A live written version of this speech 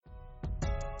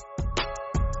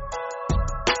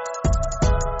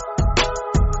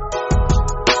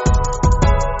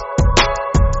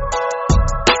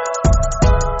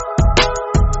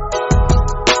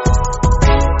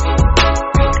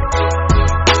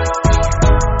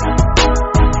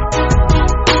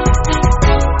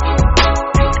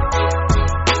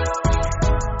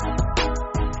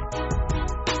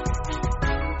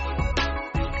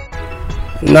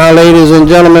Now, ladies and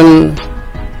gentlemen,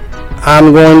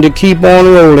 I'm going to keep on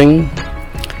rolling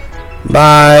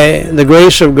by the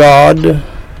grace of God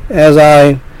as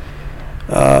I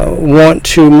want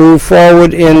to move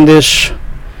forward in this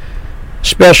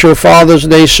special Father's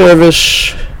Day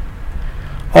service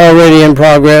already in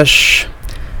progress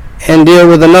and deal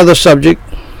with another subject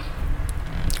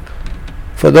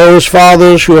for those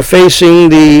fathers who are facing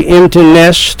the empty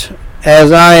nest,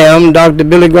 as I am. Dr.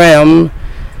 Billy Graham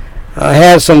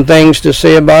had some things to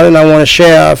say about it, and I want to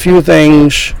share a few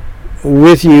things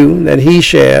with you that he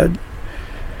shared.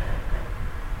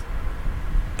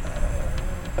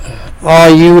 Are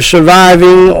you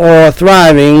surviving or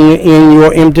thriving in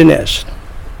your empty nest?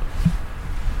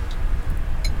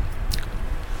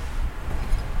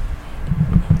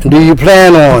 Do you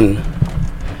plan on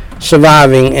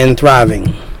surviving and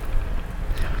thriving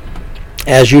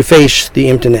as you face the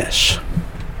emptiness?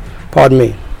 Pardon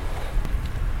me.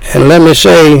 And let me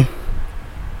say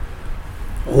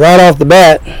right off the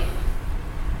bat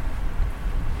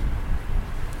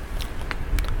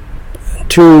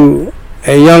to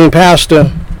a young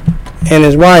pastor and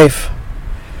his wife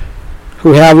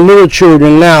who have little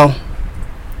children now,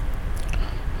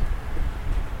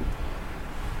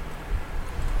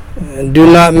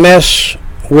 do not mess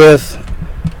with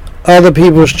other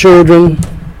people's children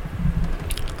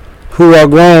who are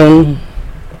grown,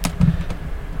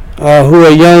 who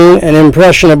are young and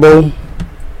impressionable,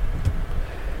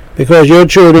 because your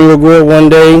children will grow up one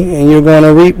day and you're going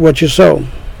to reap what you sow.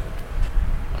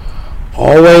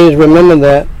 Always remember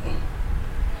that,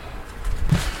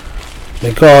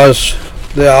 because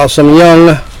there are some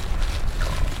young,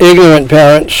 ignorant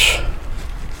parents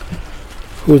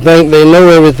who think they know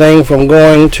everything from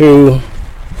going to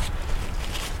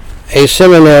a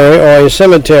seminary or a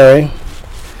cemetery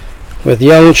with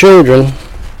young children,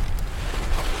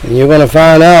 and you're going to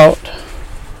find out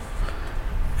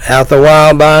after a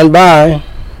while, by and by,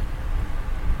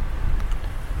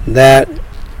 that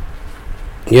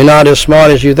you're not as smart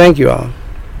as you think you are.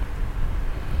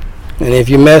 And if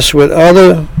you mess with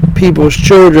other people's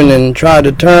children and try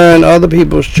to turn other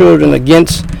people's children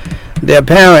against their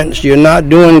parents, you're not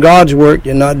doing God's work,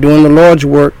 you're not doing the Lord's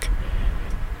work,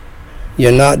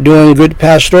 you're not doing good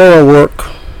pastoral work.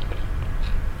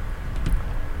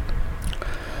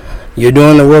 You're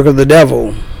doing the work of the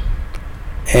devil.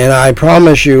 And I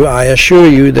promise you, I assure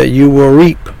you that you will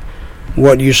reap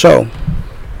what you sow.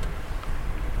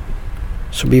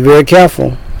 So be very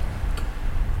careful.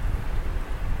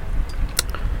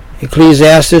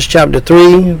 Ecclesiastes chapter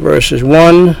 3, verses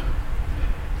 1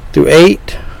 through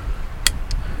 8.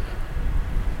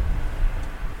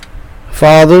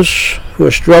 Fathers who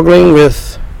are struggling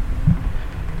with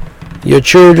your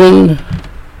children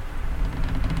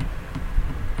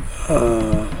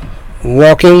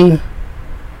walking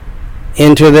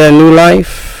into their new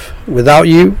life without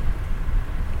you.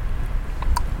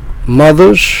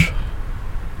 Mothers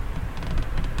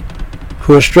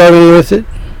who are struggling with it.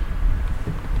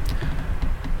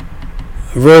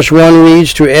 Verse 1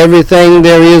 reads, "To everything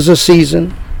there is a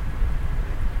season,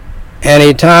 and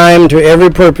a time to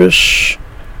every purpose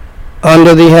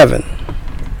under the heaven.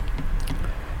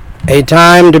 A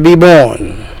time to be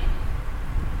born."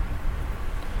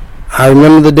 I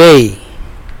remember the day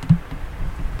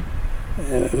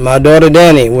my daughter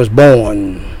Danny was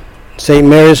born. St.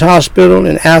 Mary's Hospital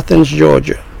in Athens,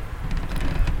 Georgia.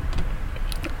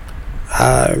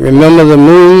 I remember the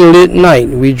moonlit night.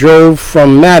 We drove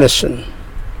from Madison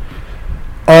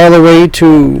all the way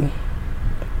to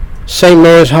St.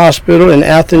 Mary's Hospital in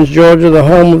Athens, Georgia, the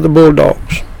home of the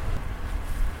Bulldogs.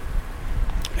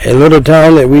 A little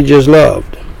town that we just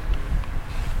loved.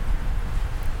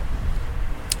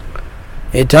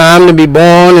 A time to be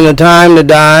born and a time to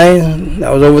die.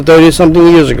 That was over 30-something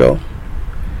years ago.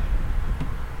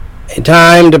 A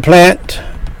time to plant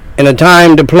and a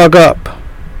time to pluck up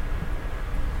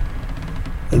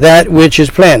that which is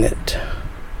planted.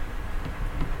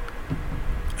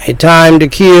 A time to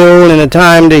kill and a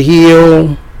time to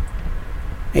heal.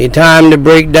 A time to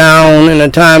break down and a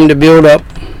time to build up.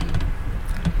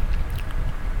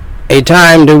 A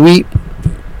time to weep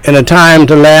and a time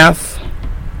to laugh.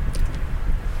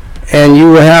 And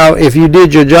you will have, if you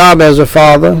did your job as a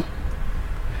father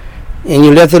and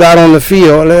you left it out on the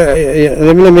field,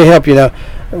 let me help you now.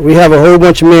 We have a whole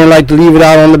bunch of men like to leave it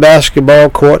out on the basketball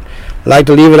court, like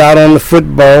to leave it out on the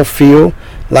football field,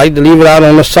 like to leave it out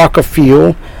on the soccer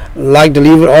field, like to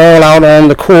leave it all out on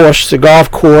the course, the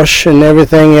golf course and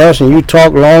everything else, and you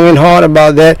talk long and hard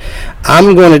about that.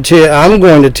 I'm going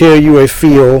to tell you a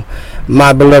field,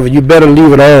 my beloved, you better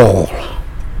leave it all.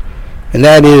 And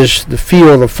that is the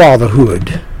field of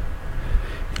fatherhood.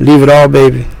 Leave it all,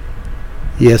 baby.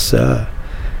 Yes, sir.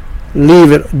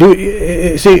 Leave it.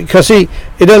 Because it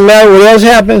doesn't matter what else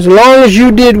happens. As long as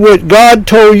you did what God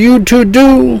told you to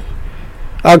do,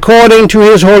 according to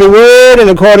His holy word and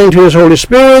according to His Holy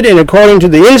Spirit and according to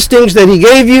the instincts that He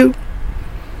gave you,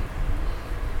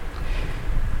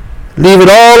 leave it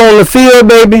all on the field,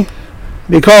 baby,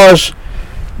 because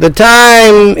the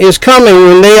time is coming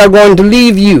when they are going to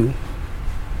leave you.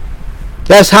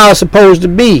 That's how it's supposed to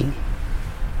be.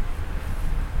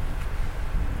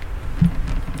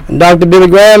 And Dr. Billy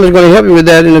Graham is going to help you with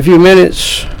that in a few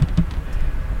minutes.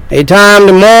 A time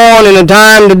to mourn and a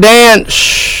time to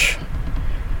dance.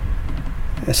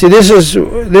 See, this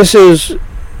is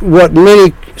what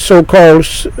many so-called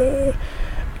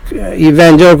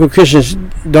evangelical Christians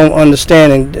don't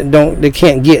understand and they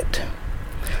can't get.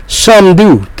 Some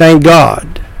do, thank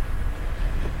God.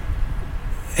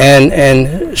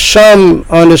 And some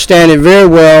understand it very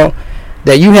well,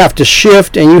 that you have to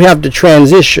shift and you have to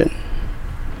transition.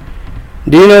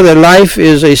 Do you know that life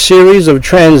is a series of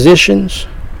transitions?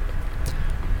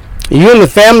 You and the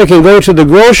family can go to the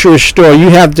grocery store. You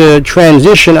have to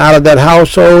transition out of that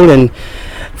household and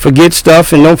forget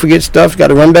stuff and don't forget stuff. Got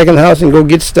to run back in the house and go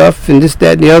get stuff and this,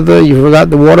 that, and the other. You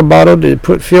forgot the water bottle to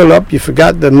fill up. You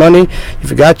forgot the money. You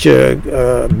forgot your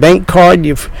bank card.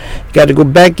 You've got to go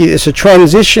back. It's a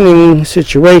transitioning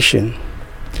situation.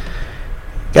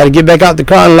 Got to get back out the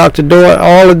car and lock the door.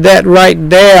 All of that right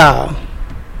there.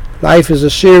 Life is a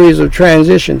series of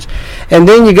transitions. And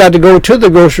then you got to go to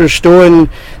the grocery store and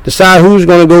decide who's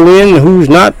going to go in and who's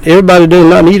not. Everybody does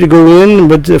not need to go in,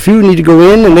 but a few need to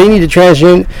go in, and they need to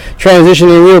transition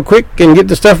in real quick and get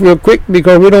the stuff real quick,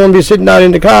 because we don't want to be sitting out in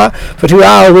the car for 2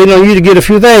 hours waiting on you to get a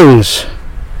few things.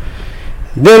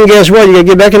 Then guess what? You got to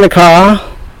get back in the car.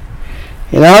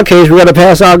 In our case, we got to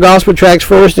pass our gospel tracts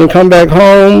first and come back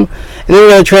home, and then we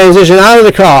got to transition out of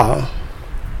the car.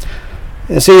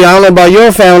 And see, I don't know about your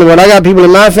family, but I got people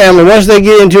in my family, once they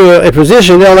get into a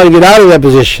position, they don't like to get out of that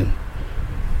position.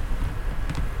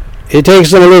 It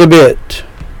takes them a little bit.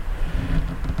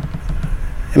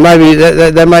 It might be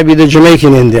that might be the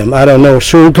Jamaican in them. I don't know.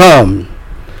 Soon come.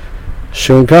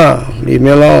 Soon come. Leave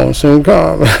me alone. Soon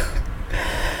come.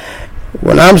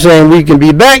 When I'm saying we can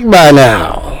be back by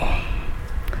now.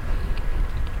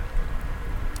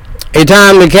 A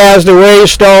time to cast away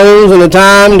stones, and a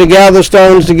time to gather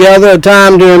stones together, a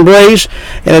time to embrace,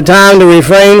 and a time to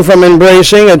refrain from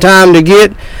embracing, a time to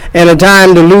get, and a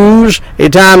time to lose, a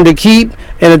time to keep,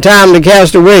 and a time to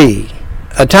cast away,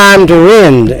 a time to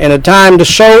rend, and a time to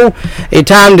sow, a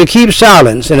time to keep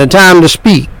silence, and a time to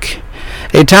speak,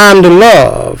 a time to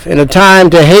love, and a time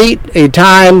to hate, a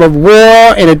time of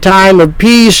war, and a time of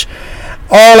peace.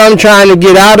 All I'm trying to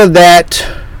get out of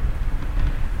that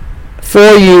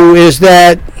for you is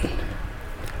that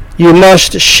you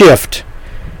must shift.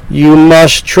 You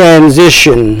must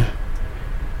transition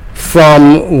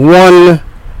from one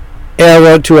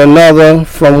era to another,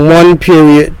 from one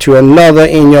period to another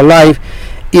in your life.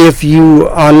 If you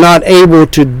are not able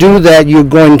to do that, you're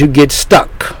going to get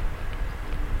stuck.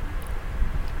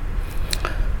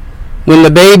 When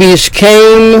the babies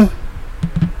came,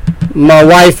 my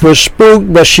wife was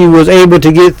spooked, but she was able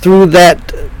to get through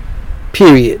that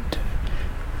period.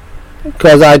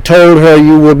 Because I told her,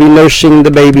 you will be nursing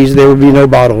the babies, there will be no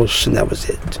bottles, and that was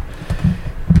it.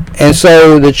 And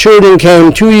so the children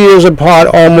came 2 years apart,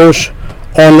 almost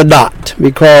on the dot,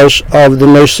 because of the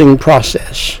nursing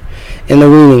process and the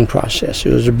weaning process.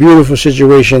 It was a beautiful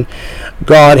situation.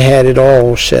 God had it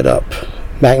all set up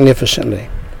magnificently.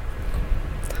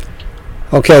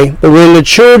 Okay, but when the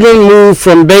children moved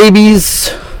from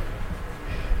babies,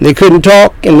 they couldn't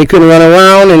talk and they couldn't run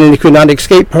around and they could not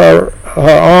escape her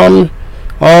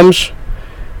arms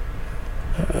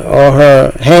or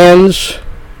her hands.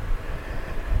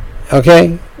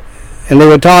 Okay, and they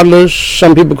were toddlers.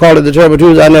 Some people call it the terrible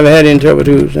twos. I never had any terrible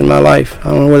twos in my life. I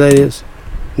don't know what that is.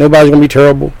 Nobody's going to be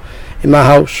terrible in my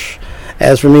house.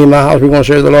 As for me in my house, we're going to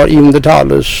serve the Lord, even the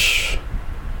toddlers.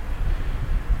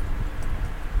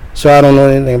 So I don't know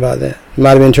anything about that. It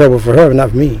might have been trouble for her, but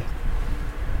not for me.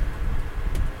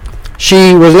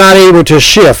 She was not able to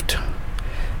shift.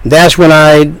 That's when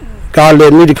God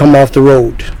led me to come off the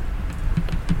road.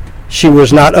 She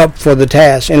was not up for the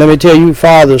task. And let me tell you,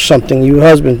 fathers, something, you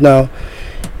husbands now,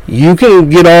 you can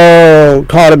get all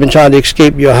caught up in trying to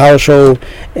escape your household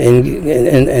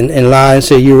and lie and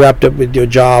say you're wrapped up with your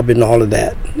job and all of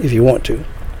that, if you want to.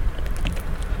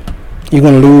 You're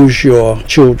going to lose your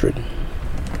children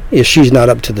if she's not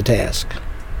up to the task.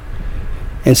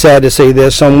 And sad to say,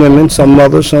 there's some women, some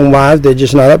mothers, some wives, they're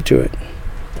just not up to it.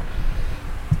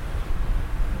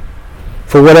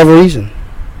 For whatever reason.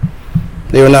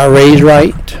 They were not raised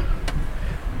right.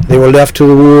 They were left to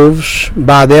the wolves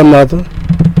by their mother.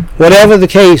 Whatever the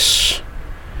case,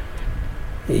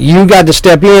 you got to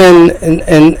step in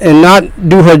and not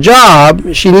do her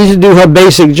job. She needs to do her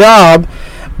basic job,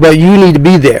 but you need to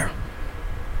be there.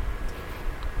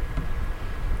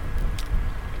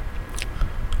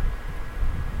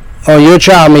 Or your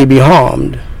child may be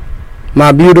harmed.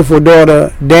 My beautiful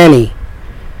daughter, Danny,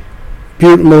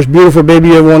 most beautiful baby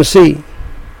you ever want to see.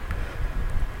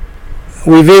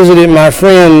 We visited my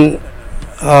friend,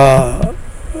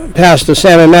 Pastor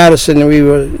Sammy Madison, and we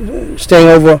were staying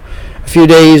over a few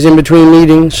days in between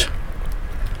meetings.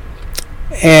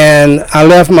 And I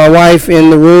left my wife in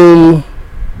the room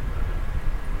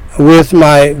with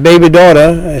my baby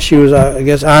daughter. She was, I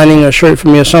guess, ironing a shirt for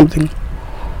me or something.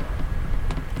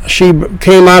 She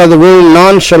came out of the room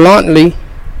nonchalantly,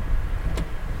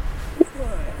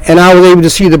 and I was able to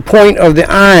see the point of the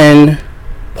iron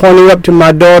pointing up to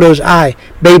my daughter's eye.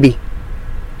 Baby.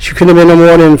 She couldn't have been no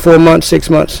more than 4 months, 6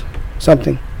 months,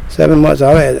 something, 7 months,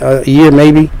 a year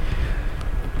maybe.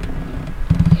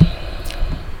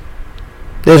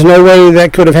 There's no way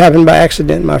that could have happened by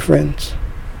accident, my friends.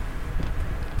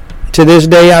 To this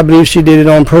day, I believe she did it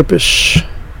on purpose.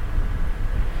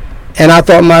 And I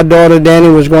thought my daughter Danny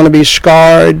was going to be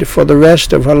scarred for the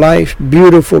rest of her life.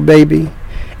 Beautiful baby.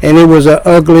 And it was an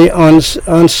ugly,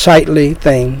 unsightly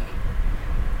thing.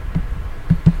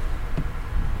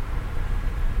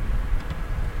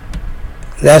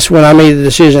 That's when I made the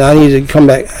decision. I needed to come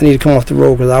back. I need to come off the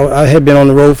road, because I had been on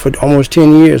the road for almost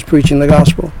 10 years preaching the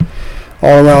gospel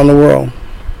all around the world.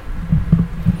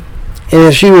 And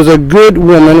if she was a good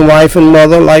woman, wife and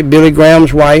mother, like Billy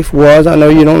Graham's wife was, I know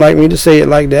you don't like me to say it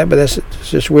like that, but that's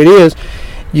just what it is.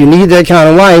 You need that kind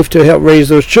of wife to help raise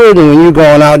those children when you're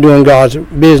going out doing God's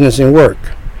business and work.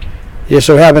 It just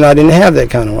so happened I didn't have that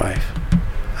kind of wife.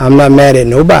 I'm not mad at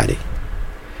nobody.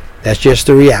 That's just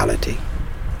the reality.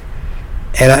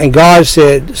 And God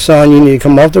said, son, you need to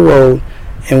come off the road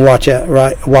and watch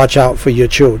out for your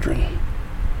children.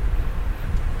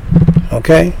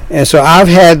 Okay? And so I've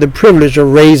had the privilege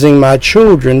of raising my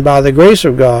children by the grace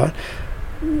of God,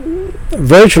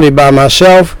 virtually by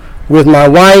myself, with my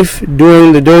wife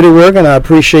doing the dirty work, and I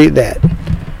appreciate that.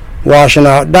 Washing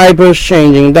out diapers,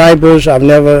 changing diapers. I've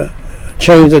never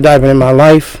changed a diaper in my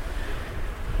life.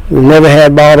 We've never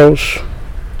had bottles,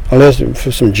 unless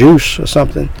for some juice or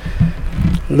something,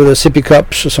 little sippy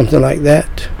cups or something like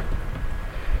that.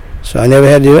 So I never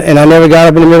had to do it, and I never got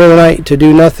up in the middle of the night to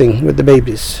do nothing with the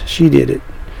babies. She did it.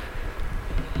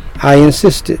 I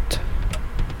insisted.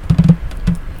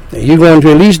 You're going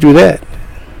to at least do that.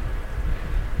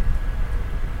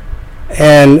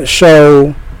 And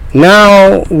so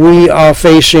now we are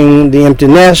facing the empty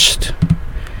nest,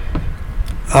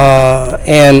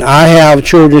 and I have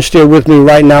children still with me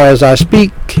right now as I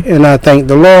speak, and I thank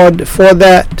the Lord for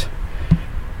that,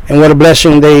 and what a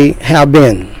blessing they have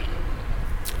been.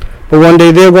 But one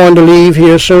day they're going to leave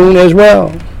here soon as well.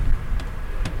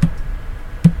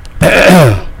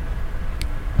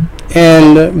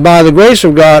 And by the grace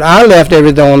of God, I left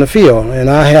everything on the field, and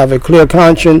I have a clear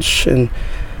conscience, and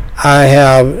I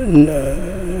have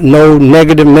no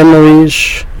negative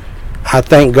memories. I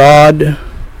thank God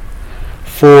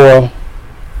for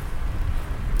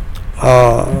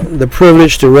the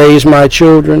privilege to raise my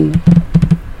children,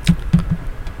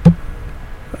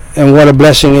 and what a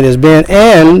blessing it has been.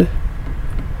 And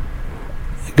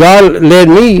God led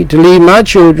me to lead my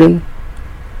children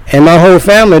and my whole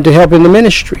family to help in the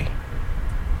ministry.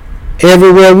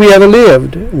 Everywhere we ever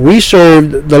lived, we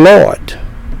served the Lord.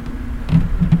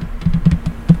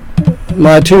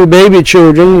 My two baby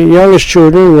children, youngest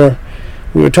children,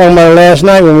 we were talking about it last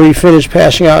night when we finished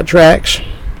passing out tracts.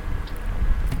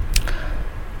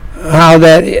 How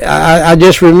that I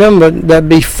just remembered that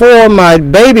before my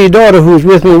baby daughter, who's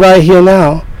with me right here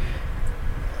now,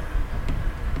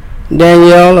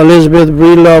 Danielle Elizabeth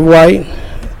Breedlove Whyte,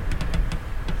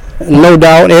 no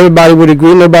doubt everybody would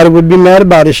agree, nobody would be mad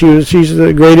about it. She's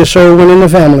the greatest servant in the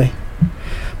family.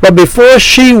 But before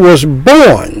she was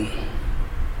born,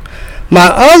 my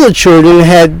other children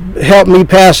had helped me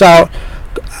pass out,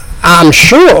 I'm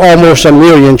sure, almost 1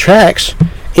 million tracts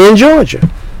in Georgia.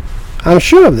 I'm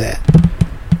sure of that.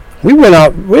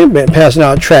 We've been passing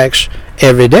out tracts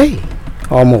every day,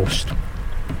 almost.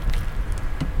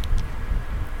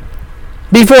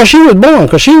 Before she was born,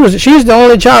 because she's the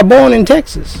only child born in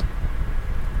Texas.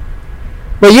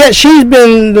 But yet she's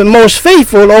been the most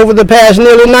faithful over the past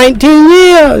nearly 19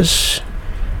 years.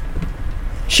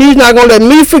 She's not going to let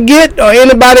me forget or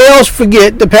anybody else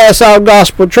forget to pass out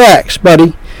gospel tracts,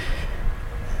 buddy.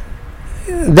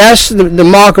 That's the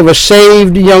mark of a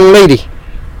saved young lady.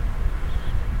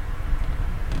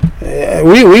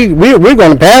 we're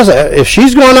going to pass. If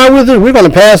she's going out with us, we're going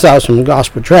to pass out some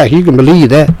gospel track. You can believe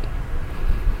that.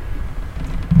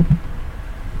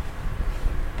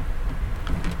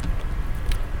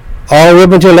 All the way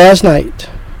up until last night.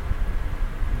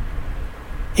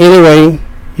 Anyway,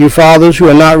 you fathers who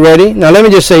are not ready. Now let me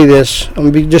just say this. I'm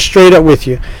going to be just straight up with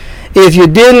you. If you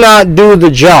did not do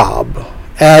the job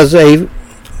as a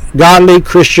godly,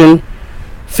 Christian,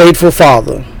 faithful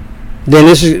father, then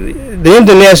the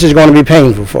emptiness is going to be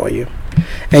painful for you.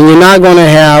 And you're not going to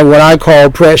have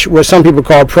what some people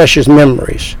call precious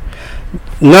memories.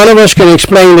 None of us can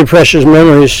explain the precious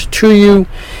memories to you,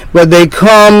 but they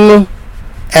come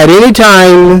at any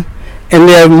time, and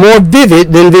they're more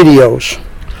vivid than videos.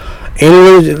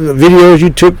 Any videos you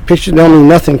took, pictures, don't mean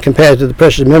nothing compared to the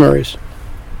precious memories.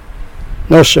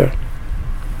 No, sir.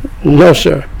 No,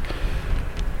 sir.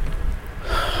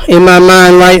 In my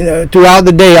mind, throughout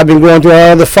the day, I've been going through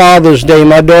all the Father's Day.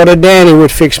 My daughter Danny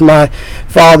would fix my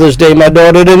Father's Day. My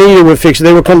daughter Danita would fix it.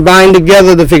 They would combine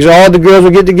together to fix it. All the girls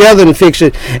would get together and fix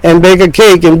it and bake a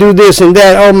cake and do this and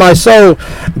that. Oh, my soul.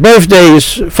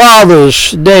 Birthdays,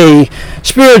 Father's Day,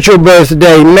 spiritual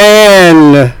birthday.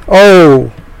 Man,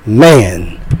 oh,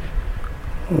 man.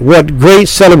 What great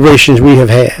celebrations we have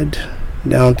had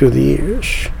down through the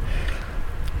years.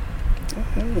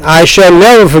 I shall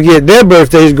never forget their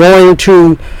birthdays going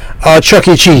to Chuck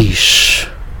E. Cheese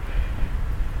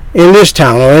in this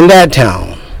town or in that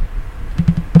town.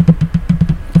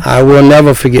 I will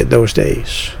never forget those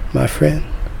days, my friend.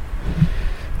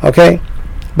 Okay?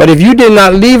 But if you did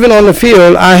not leave it on the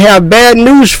field, I have bad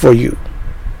news for you.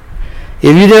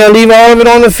 If you did not leave all of it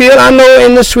on the field, I know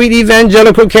in the sweet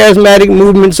evangelical charismatic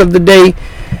movements of the day,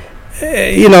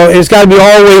 it's got to be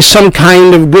always some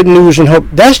kind of good news and hope.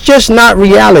 That's just not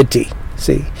reality,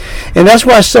 see. And that's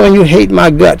why some of you hate my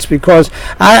guts, because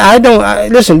I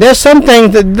don't listen, there's some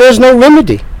things that there's no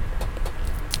remedy.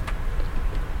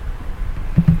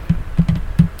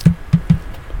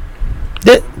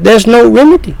 There's no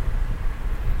remedy.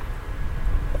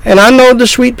 And I know the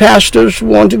sweet pastors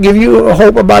want to give you a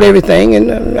hope about everything,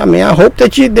 and I hope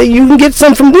that you can get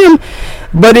some from them.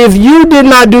 But if you did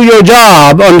not do your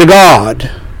job under God,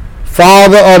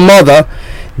 father or mother,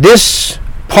 this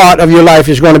part of your life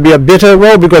is going to be a bitter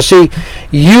road, because see,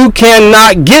 you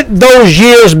cannot get those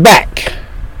years back.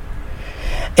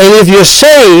 And if you're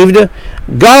saved,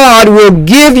 God will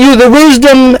give you the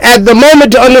wisdom at the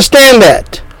moment to understand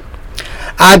that.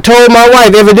 I told my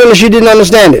wife, evidently she didn't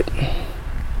understand it.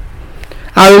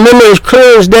 I remember it as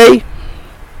clear as day.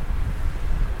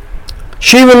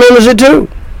 She remembers it too.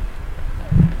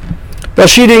 But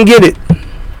she didn't get it.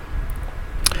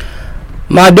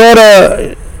 My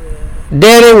daughter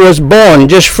Danny was born,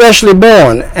 just freshly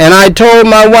born. And I told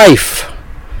my wife,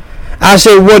 I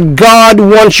said, what God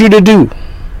wants you to do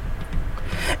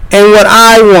and what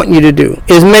I want you to do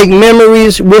is make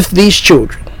memories with these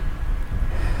children.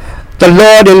 The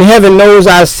Lord in heaven knows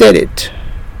I said it.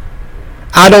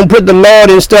 I don't put the Lord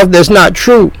in stuff that's not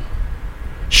true.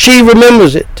 She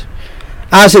remembers it.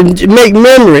 I said, make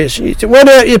memories. He said,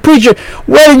 preacher,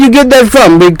 where did you get that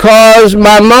from? Because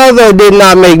my mother did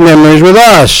not make memories with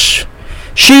us.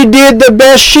 She did the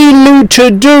best she knew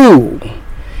to do.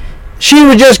 She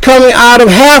was just coming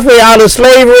halfway out of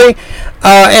slavery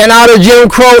and out of Jim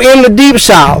Crow in the deep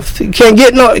South. Can't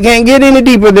get any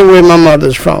deeper than where my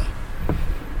mother's from.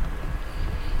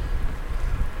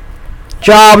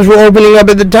 Jobs were opening up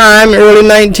at the time, early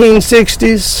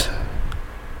 1960s.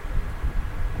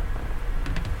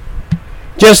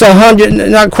 Just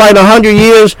not quite 100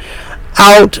 years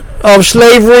out of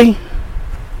slavery.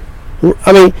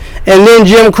 And then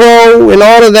Jim Crow and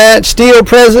all of that still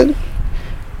present.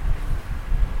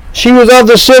 She was of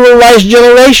the civil rights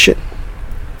generation.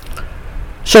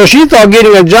 So she thought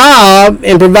getting a job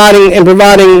and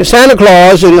providing Santa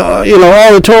Claus and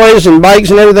all the toys and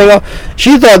bikes and everything else,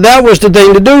 she thought that was the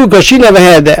thing to do, because she never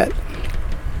had that.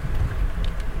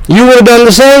 You would have done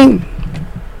the same.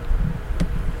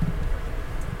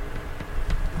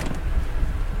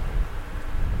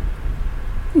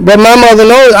 But my mother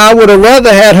knows I would have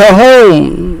rather had her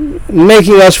home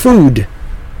making us food.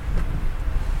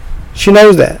 She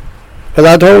knows that, because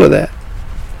I told her that.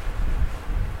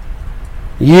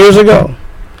 Years ago.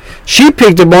 She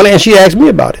picked up on it and she asked me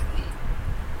about it.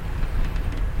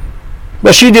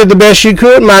 But she did the best she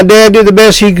could. My dad did the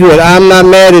best he could. I'm not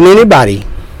mad at anybody.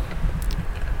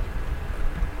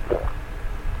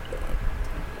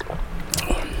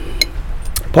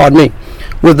 Pardon me.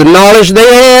 With the knowledge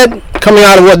they had, coming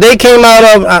out of what they came out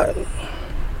of.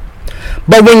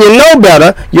 But when you know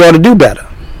better, you ought to do better.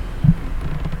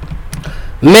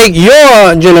 Make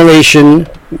your generation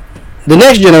the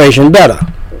next generation better.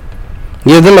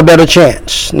 Give them a better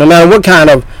chance, no matter what kind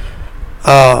of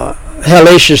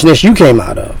hellaciousness you came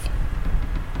out of.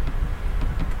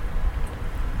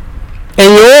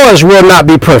 And yours will not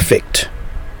be perfect.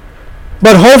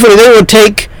 But hopefully they will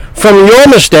take from your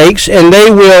mistakes, and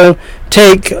they will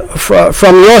take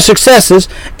from your successes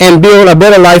and build a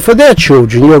better life for their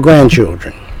children, your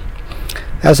grandchildren.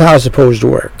 That's how it's supposed to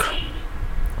work.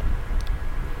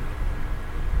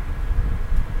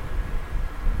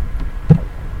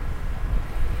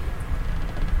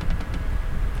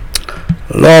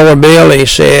 Laura Bailey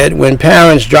said, when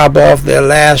parents drop off their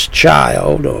last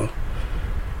child or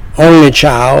only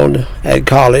child at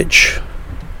college,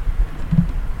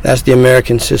 that's the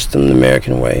American system, the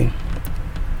American way,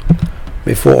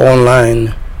 before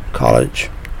online college,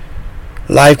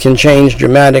 life can change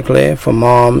dramatically for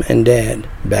mom and dad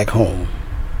back home.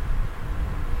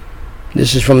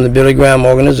 This is from the Billy Graham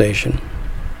organization.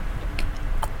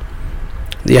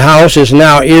 The house is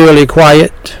now eerily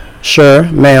quiet, sir,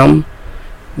 ma'am.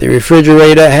 The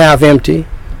refrigerator half empty.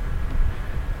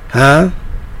 The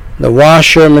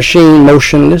washer machine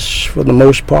motionless for the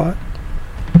most part.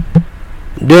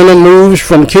 Dinner moves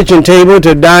from kitchen table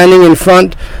to dining in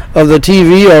front of the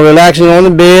TV or relaxing on the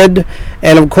bed.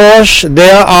 And of course,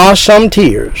 there are some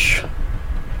tears.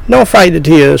 Don't fight the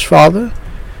tears, Father.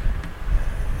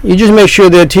 You just make sure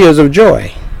they're tears of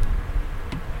joy.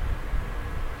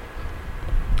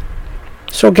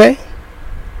 It's okay.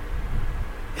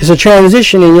 It's a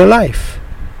transition in your life.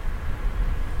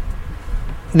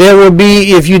 There will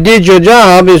be, if you did your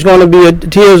job, it's going to be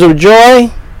tears of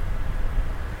joy,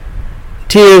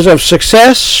 tears of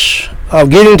success, of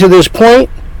getting to this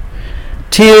point,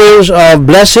 tears of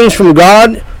blessings from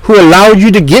God who allowed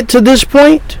you to get to this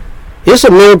point. It's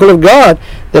a miracle of God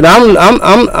that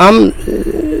I'm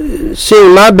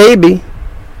seeing my baby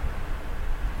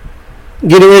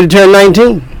getting ready to turn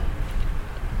 19.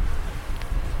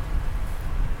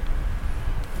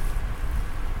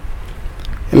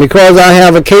 And because I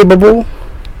have a capable,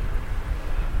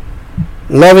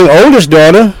 loving oldest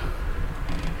daughter,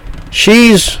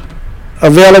 she's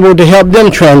available to help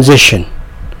them transition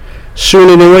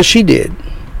sooner than what she did.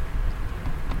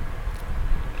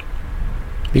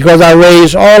 Because I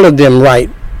raised all of them right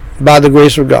by the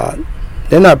grace of God.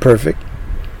 They're not perfect.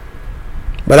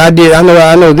 But I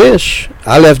know this.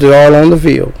 I left it all on the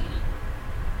field.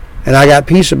 And I got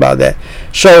peace about that.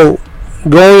 So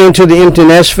going into the empty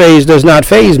nest phase does not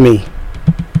faze me.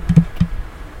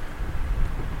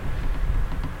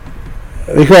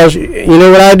 Because you know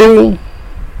what I do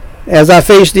as I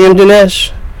face the empty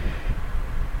nest?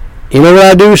 You know what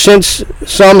I do since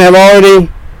some have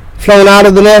already flown out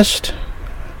of the nest?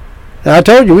 Now I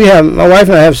told you my wife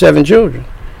and I have 7 children.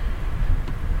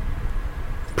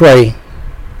 Pray.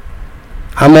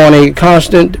 I'm on a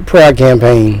constant prayer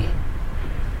campaign.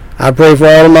 I pray for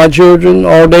all of my children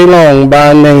all day long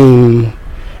by name.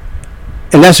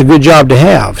 And that's a good job to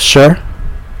have, sir.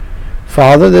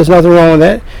 Father, there's nothing wrong with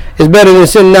that. It's better than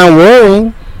sitting down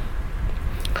worrying.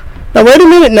 Now wait a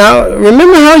minute now.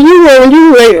 Remember how you were when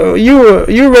you were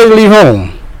ready to leave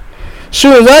home. As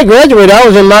soon as I graduated, I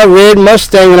was in my red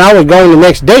Mustang and I was going the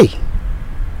next day.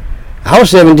 I was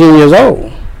 17 years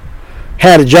old.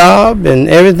 Had a job and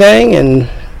everything and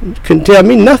couldn't tell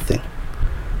me nothing.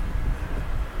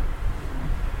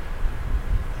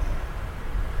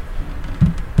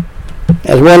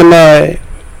 As one of my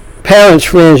parents'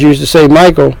 friends used to say,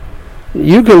 Michael,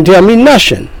 you couldn't tell me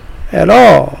nothing at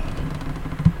all.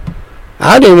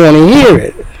 I didn't want to hear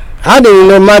it. I didn't even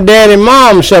know my dad and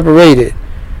mom separated.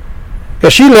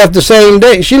 Because she left the same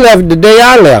day. She left the day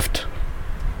I left.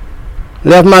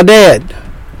 Left my dad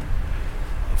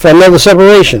for another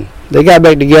separation. They got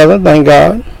back together, thank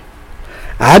God.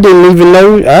 I didn't even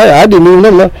know. I didn't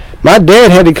even know. My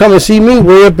dad had to come and see me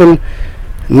way up in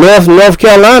North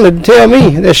Carolina to tell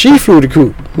me that she flew the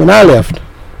coop when I left.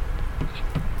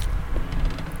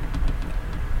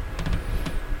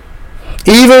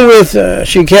 Even with,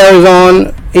 she carries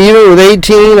on, even with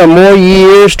 18 or more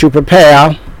years to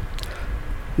prepare,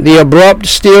 the abrupt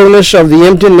stillness of the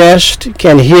empty nest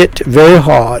can hit very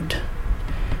hard.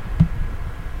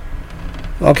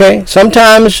 Okay?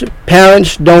 Sometimes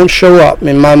parents don't show up.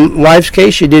 In my wife's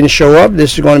case, she didn't show up.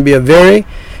 This is going to be a very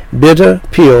bitter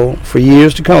pill for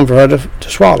years to come for her to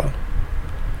swallow.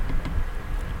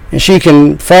 And she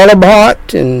can fall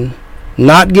apart and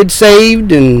not get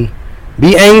saved and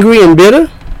be angry and bitter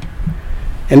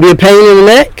and be a pain in the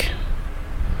neck.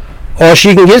 Or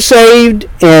she can get saved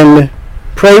and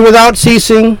pray without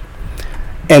ceasing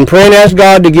and pray and ask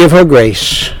God to give her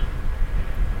grace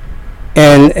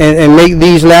and make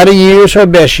these latter years her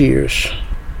best years.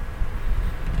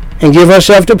 and give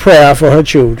herself to prayer for her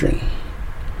children,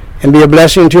 and be a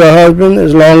blessing to her husband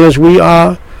as long as we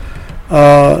are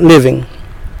living.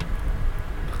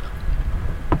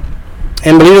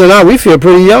 And believe it or not, we feel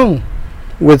pretty young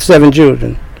with 7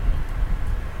 children.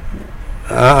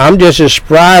 I'm just as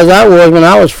spry as I was when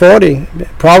I was 40,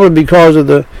 probably because of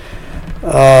the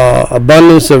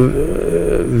abundance of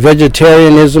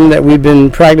vegetarianism that we've been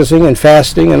practicing, and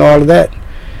fasting and all of that.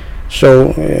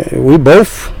 So we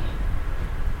both,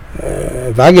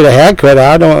 if I get a haircut,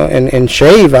 and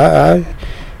shave, I'm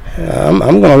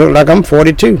going to look like I'm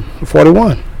 42,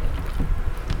 41.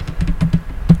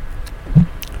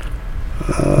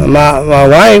 My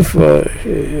wife,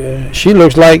 she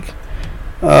looks like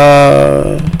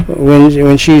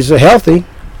when she's healthy,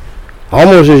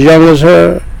 almost as young as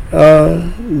her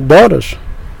daughters.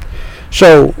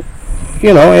 So,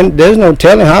 and there's no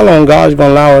telling how long God's going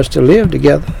to allow us to live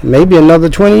together. Maybe another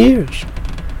 20 years.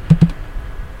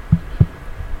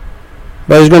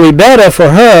 But it's going to be better for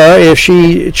her if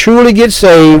she truly gets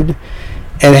saved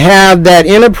and have that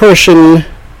inner person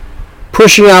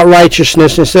pushing out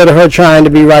righteousness instead of her trying to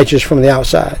be righteous from the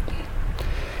outside.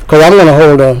 Because I'm going to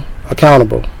hold her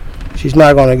accountable. She's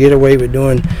not going to get away with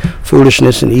doing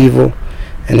foolishness and evil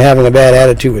and having a bad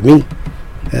attitude with me.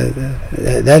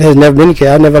 That has never been the case.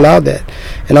 I've never allowed that.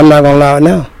 And I'm not going to allow it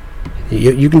now.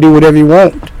 You can do whatever you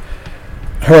want.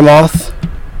 Her moth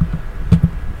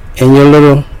and your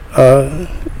little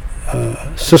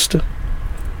sister,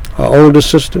 older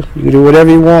sister, you can do whatever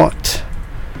you want.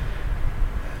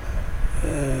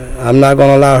 I'm not going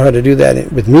to allow her to do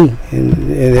that with me.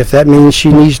 And if that means she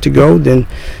needs to go, then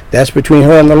that's between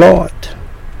her and the Lord.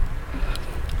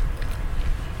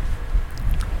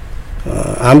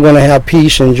 I'm going to have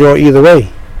peace and joy either way.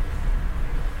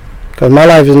 Because my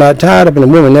life is not tied up in a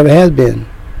woman, never has been.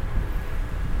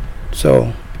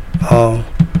 So,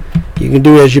 you can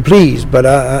do as you please. But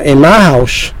in my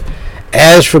house,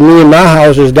 as for me in my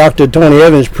house, as Dr. Tony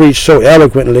Evans preached so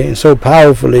eloquently and so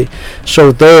powerfully,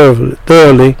 so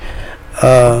thoroughly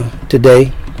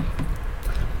today,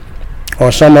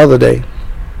 or some other day.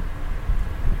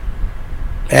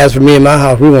 As for me and my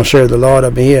house, we're going to serve the Lord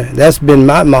up in here. That's been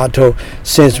my motto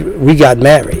since we got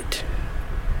married.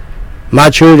 My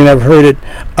children have heard it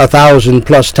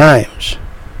 1,000+ times.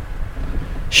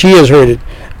 She has heard it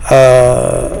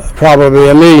probably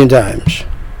 1,000,000 times.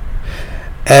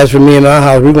 As for me and my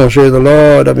house, we're going to serve the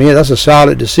Lord up in here. That's a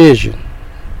solid decision.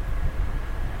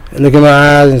 Look in my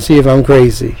eyes and see if I'm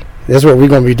crazy. That's what we're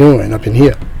going to be doing up in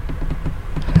here.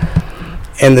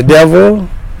 And the devil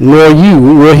nor you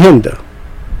will hinder.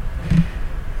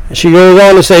 She goes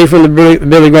on to say from the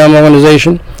Billy Graham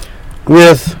organization,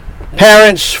 with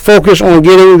parents focused on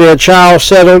getting their child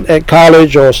settled at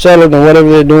college or settled in whatever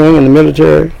they're doing in the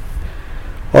military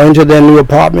or into their new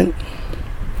apartment,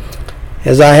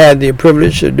 as I had the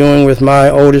privilege of doing with my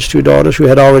oldest 2 daughters who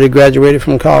had already graduated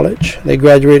from college. They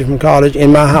graduated from college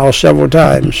in my house several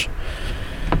times.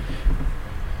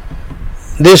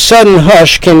 This sudden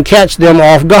hush can catch them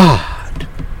off guard.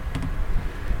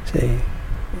 See,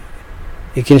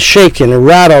 it can shake and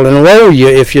rattle and roll you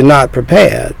if you're not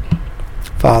prepared.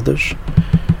 Fathers,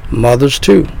 mothers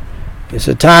too. It's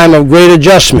a time of great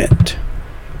adjustment,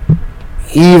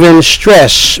 even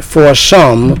stress for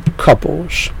some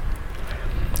couples.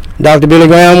 Dr. Billy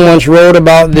Graham once wrote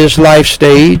about this life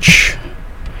stage.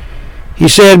 He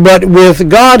said, but with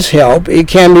God's help, it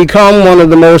can become one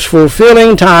of the most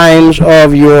fulfilling times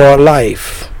of your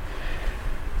life.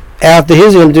 After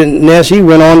his emptiness, he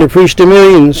went on to preach to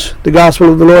millions the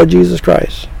gospel of the Lord Jesus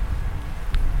Christ.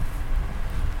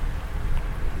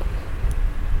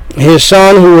 His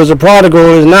son, who was a prodigal,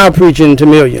 is now preaching to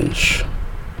millions.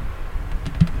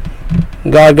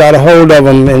 God got a hold of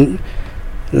him and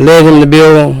led him to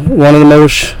build one of the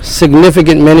most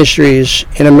significant ministries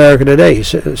in America today,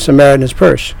 Samaritan's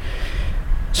Purse.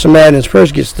 Samaritan's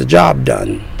Purse gets the job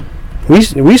done.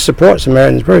 We support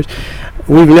Samaritan's Purse.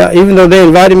 Even though they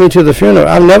invited me to the funeral,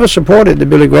 I've never supported the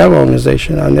Billy Graham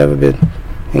organization. I've never been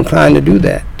inclined to do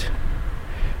that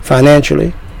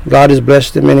financially. God has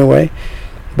blessed them anyway.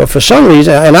 But for some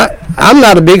reason, and I'm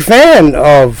not a big fan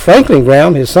of Franklin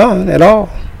Graham, his son, at all.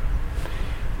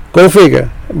 Go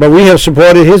figure. But we have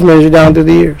supported his ministry down through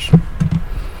the years.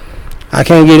 I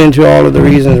can't get into all of the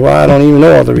reasons why. I don't even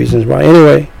know all the reasons why.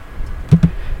 Anyway,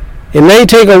 it may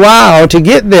take a while to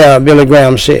get there, Billy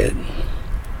Graham said.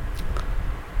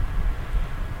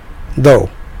 Though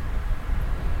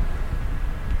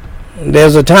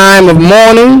there's a time of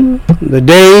mourning, the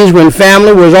days when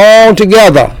family was all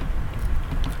together.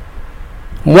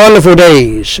 Wonderful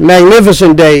days,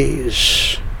 magnificent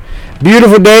days.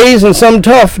 Beautiful days and some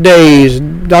tough days.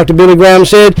 Dr. Billy Graham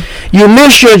said, you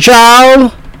miss your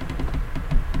child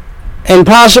and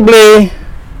possibly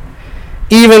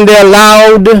even their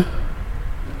loud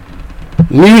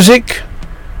music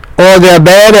or their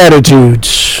bad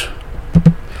attitudes.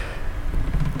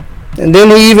 And then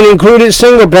he even included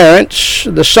single parents.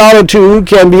 The solitude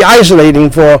can be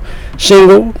isolating for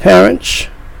single parents.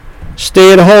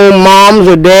 Stay-at-home moms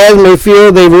or dads may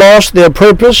feel they've lost their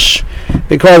purpose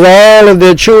because all of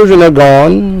their children are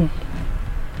gone.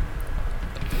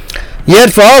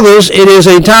 Yet for others, it is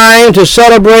a time to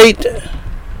celebrate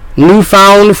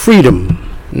newfound freedom.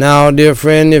 Now, dear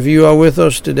friend, if you are with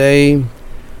us today,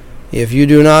 if you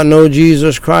do not know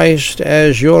Jesus Christ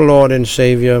as your Lord and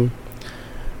Savior,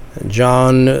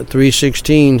 John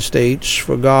 3:16 states,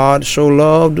 for God so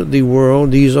loved the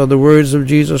world, these are the words of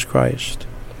Jesus Christ.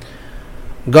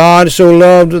 God so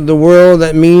loved the world,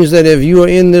 that means that if you are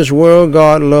in this world,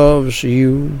 God loves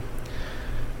you.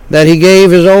 That he gave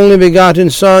his only begotten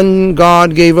Son,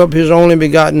 God gave up his only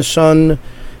begotten Son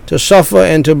to suffer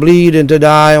and to bleed and to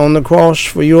die on the cross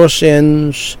for your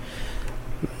sins.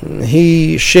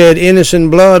 He shed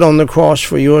innocent blood on the cross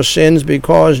for your sins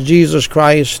because Jesus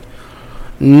Christ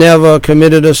never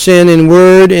committed a sin in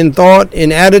word, in thought,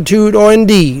 in attitude, or in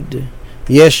deed.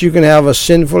 Yes, you can have a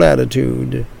sinful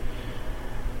attitude.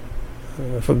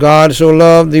 For God so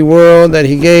loved the world that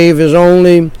he gave his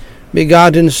only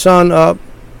begotten Son up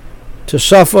to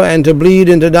suffer and to bleed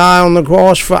and to die on the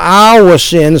cross for our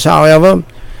sins, however,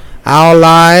 our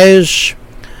lies,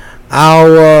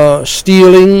 our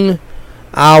stealing,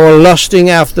 our lusting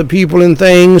after people and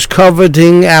things,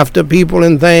 coveting after people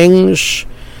and things,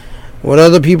 what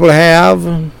other people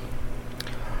have,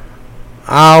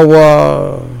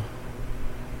 our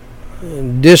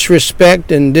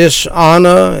disrespect and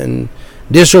dishonor and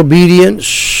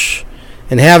disobedience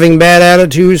and having bad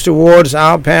attitudes towards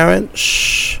our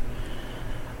parents,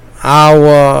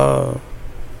 our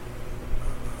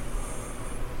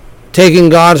taking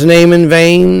God's name in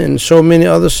vain, and so many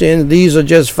other sins. These are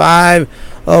just 5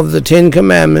 of the 10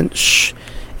 commandments.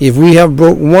 If we have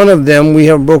broke one of them, we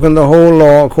have broken the whole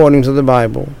law according to the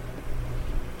Bible.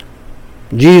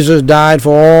 Jesus died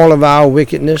for all of our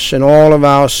wickedness and all of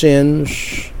our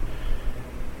sins.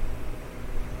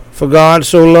 For God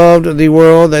so loved the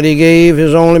world that he gave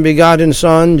his only begotten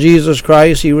Son, Jesus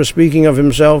Christ. He was speaking of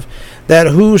himself, that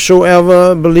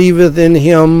whosoever believeth in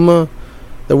him.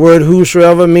 The word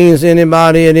whosoever means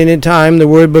anybody at any time. The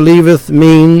word believeth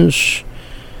means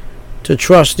to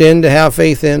trust in, to have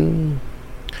faith in.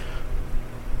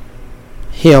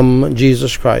 Him,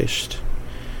 Jesus Christ,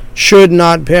 should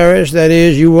not perish, that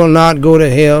is, you will not go to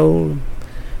hell,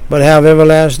 but have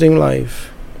everlasting life.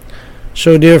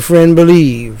 So, dear friend,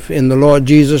 believe in the Lord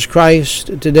Jesus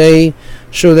Christ today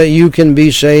so that you can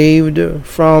be saved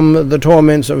from the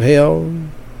torments of hell.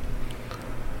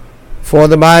 For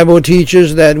the Bible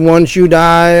teaches that once you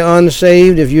die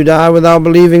unsaved, if you die without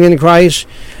believing in Christ,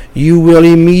 you will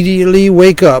immediately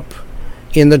wake up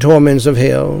in the torments of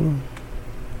hell.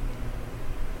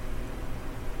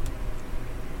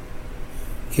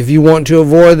 If you want to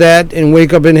avoid that and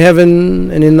wake up in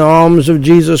heaven and in the arms of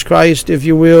Jesus Christ, if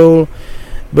you will,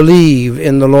 believe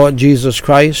in the Lord Jesus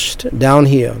Christ down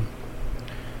here.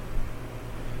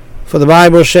 For the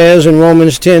Bible says in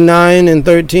Romans 10:9 and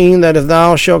 13 that if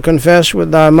thou shalt confess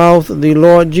with thy mouth the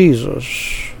Lord Jesus,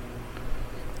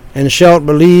 and shalt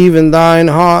believe in thine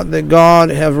heart that God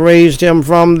hath raised him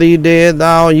from the dead,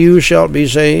 you shalt be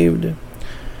saved.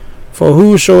 For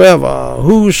whosoever,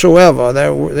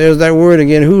 there's that word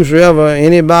again, whosoever,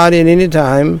 anybody at any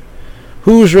time,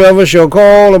 whosoever shall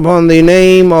call upon the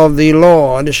name of the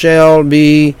Lord shall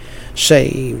be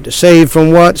saved. Saved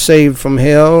from what? Saved from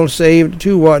hell. Saved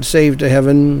to what? Saved to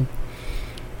heaven.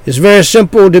 It's very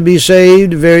simple to be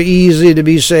saved, very easy to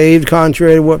be saved,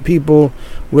 contrary to what people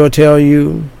will tell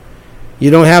you. You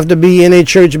don't have to be in a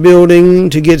church building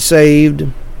to get saved.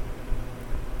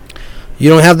 You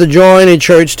don't have to join a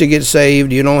church to get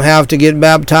saved. You don't have to get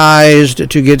baptized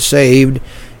to get saved.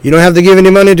 You don't have to give any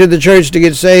money to the church to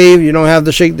get saved. You don't have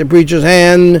to shake the preacher's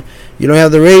hand. You don't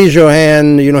have to raise your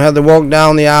hand. You don't have to walk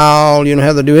down the aisle. You don't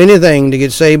have to do anything to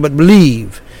get saved, but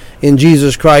believe in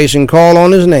Jesus Christ and call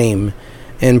on his name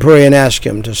and pray and ask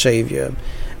him to save you.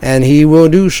 And he will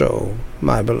do so,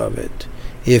 my beloved.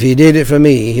 If he did it for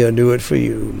me, he'll do it for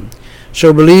you.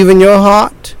 So believe in your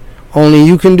heart. Only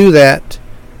you can do that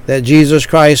Jesus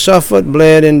Christ suffered,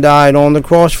 bled, and died on the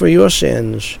cross for your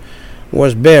sins,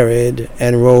 was buried,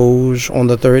 and rose on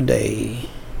the 3rd day.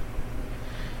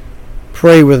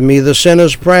 Pray with me the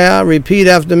sinner's prayer. Repeat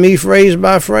after me phrase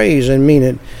by phrase and mean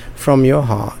it from your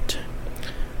heart.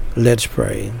 Let's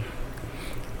pray.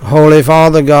 Holy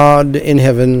Father God in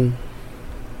heaven,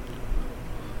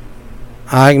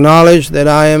 I acknowledge that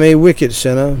I am a wicked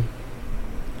sinner,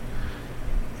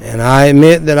 and I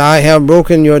admit that I have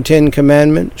broken your 10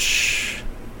 commandments.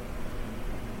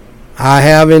 I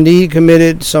have indeed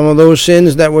committed some of those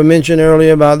sins that were mentioned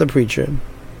earlier by the preacher.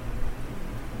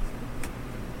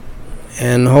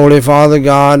 And Holy Father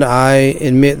God, I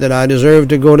admit that I deserve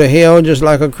to go to hell just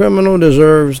like a criminal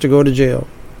deserves to go to jail.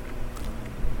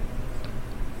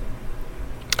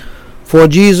 For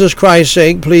Jesus Christ's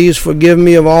sake, please forgive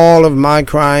me of all of my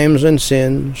crimes and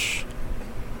sins.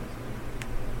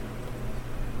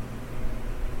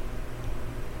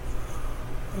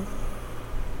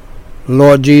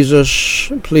 Lord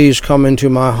Jesus, please come into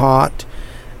my heart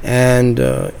and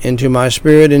into my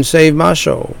spirit and save my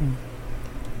soul.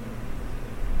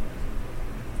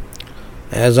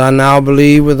 As I now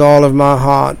believe with all of my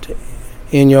heart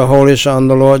in your Holy Son,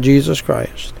 the Lord Jesus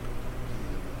Christ,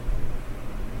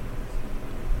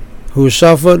 who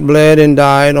suffered, bled, and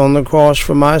died on the cross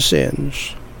for my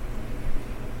sins,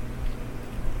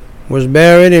 was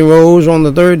buried and rose on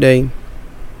the 3rd day.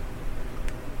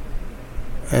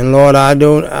 And Lord, I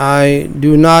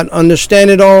do not understand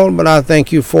it all, but I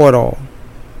thank you for it all.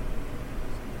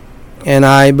 And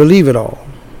I believe it all.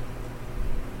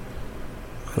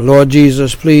 Lord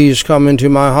Jesus, please come into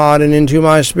my heart and into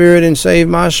my spirit and save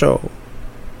my soul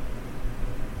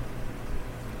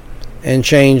and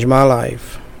change my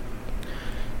life.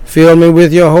 Fill me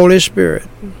with your Holy Spirit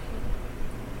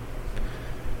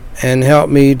and help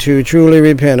me to truly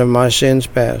repent of my sins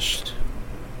past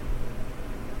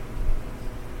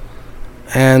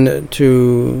and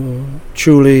to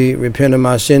truly repent of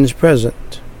my sins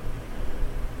present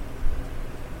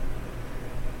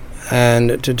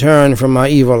and to turn from my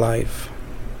evil life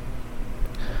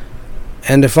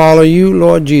and to follow you,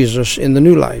 Lord Jesus, in the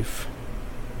new life.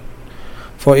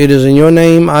 For it is in your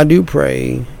name I do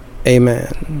pray.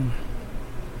 Amen.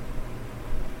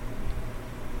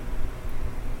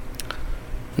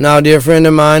 Now, dear friend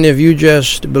of mine, if you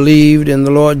just believed in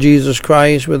the Lord Jesus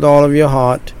Christ with all of your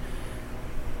heart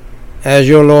as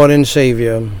your Lord and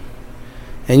Savior,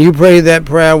 and you prayed that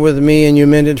prayer with me and you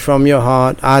meant it from your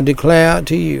heart, I declare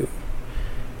to you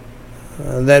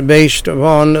that based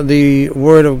upon the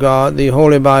Word of God, the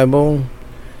Holy Bible,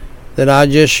 that I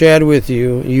just shared with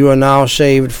you, you are now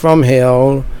saved from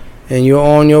hell and you're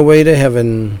on your way to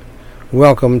heaven.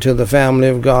 Welcome to the family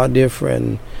of God, dear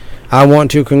friend. I want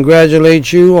to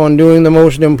congratulate you on doing the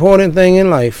most important thing in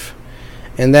life,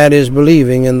 and that is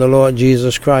believing in the Lord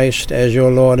Jesus Christ as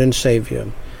your Lord and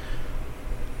Savior.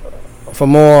 For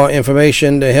more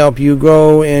information to help you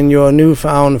grow in your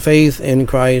newfound faith in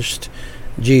Christ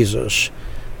Jesus,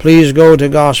 please go to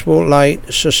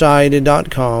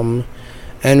GospelLightSociety.com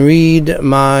and read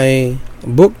my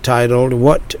book titled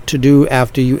What to Do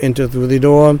After You Enter Through the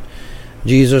Door.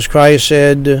 Jesus Christ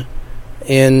said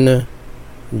in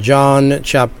John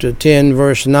chapter 10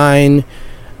 verse 9,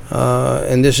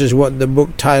 and this is what the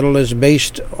book title is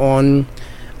based on.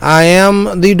 I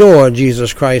am the door,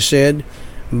 Jesus Christ said.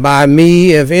 By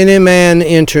me, if any man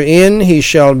enter in, he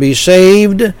shall be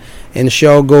saved, and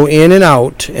shall go in and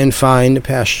out and find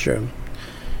pasture.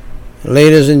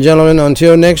 Ladies and gentlemen,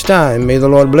 until next time, may the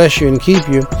Lord bless you and keep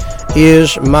you,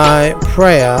 is my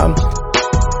prayer.